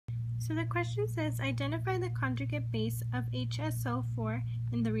So the question says, identify the conjugate base of HSO4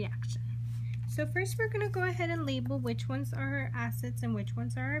 in the reaction. So first we're going to go ahead and label which ones are our acids and which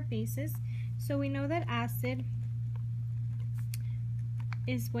ones are our bases. So we know that acid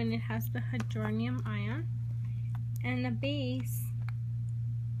is when it has the hydronium ion, and the base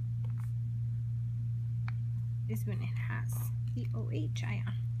is when it has the OH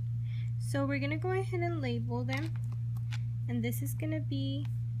ion. So we're going to go ahead and label them, and this is going to be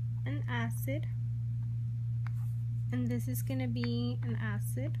an acid, and this is going to be an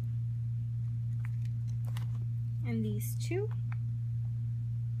acid, and these two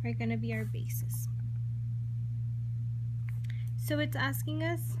are going to be our bases. So it's asking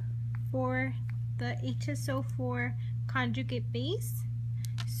us for the HSO4 conjugate base.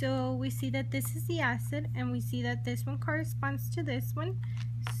 So we see that this is the acid, and we see that this one corresponds to this one.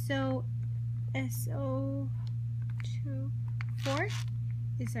 So SO24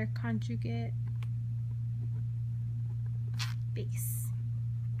 is our conjugate base.